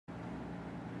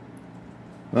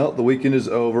Well, the weekend is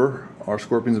over. Our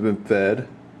scorpions have been fed.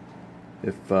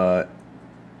 If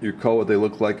you recall what they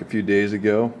looked like a few days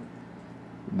ago,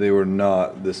 they were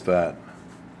not this fat.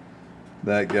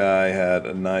 That guy had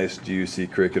a nice juicy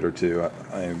cricket or two,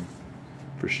 I am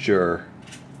for sure.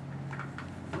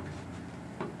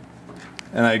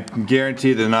 And I can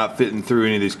guarantee they're not fitting through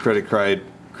any of these credit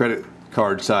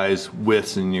card size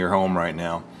widths in your home right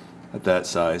now at that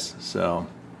size. So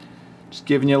just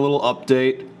giving you a little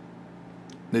update.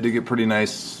 They do get pretty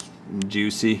nice and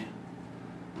juicy.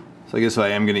 So I guess if I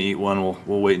am going to eat one,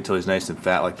 we'll wait until he's nice and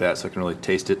fat like that so I can really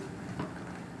taste it.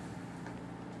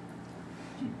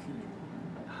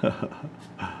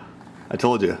 I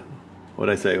told you.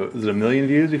 What'd I say? Was it 1 million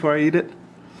views before I eat it?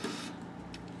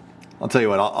 I'll tell you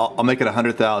what, I'll make it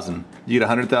 100,000. You get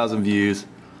 100,000 views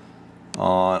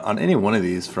on any one of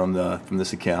these from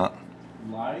this account.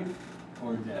 Live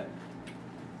or dead?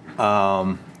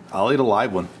 I'll eat a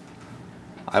live one.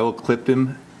 I will clip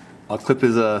him. I'll clip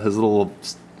his little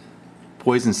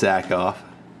poison sac off,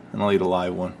 and I'll eat a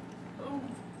live one.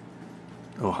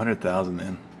 Oh, 100,000,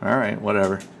 man. All right,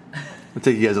 whatever. It'll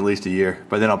take you guys at least a year.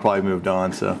 By then I'll probably moved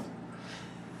on, so.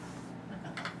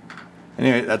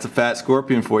 Anyway, that's a fat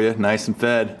scorpion for you, nice and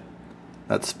fed.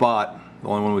 That's Spot, the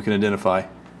only one we can identify.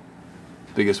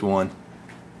 Biggest one.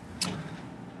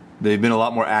 They've been a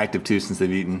lot more active too since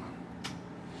they've eaten.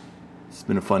 It's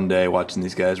been a fun day watching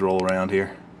these guys roll around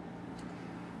here.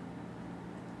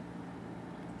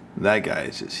 That guy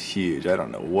is just huge. I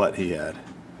don't know what he had.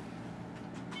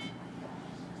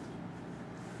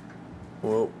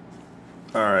 Whoa.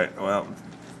 Alright, well,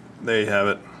 there you have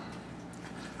it.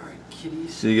 Alright,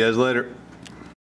 kitties. See you guys later.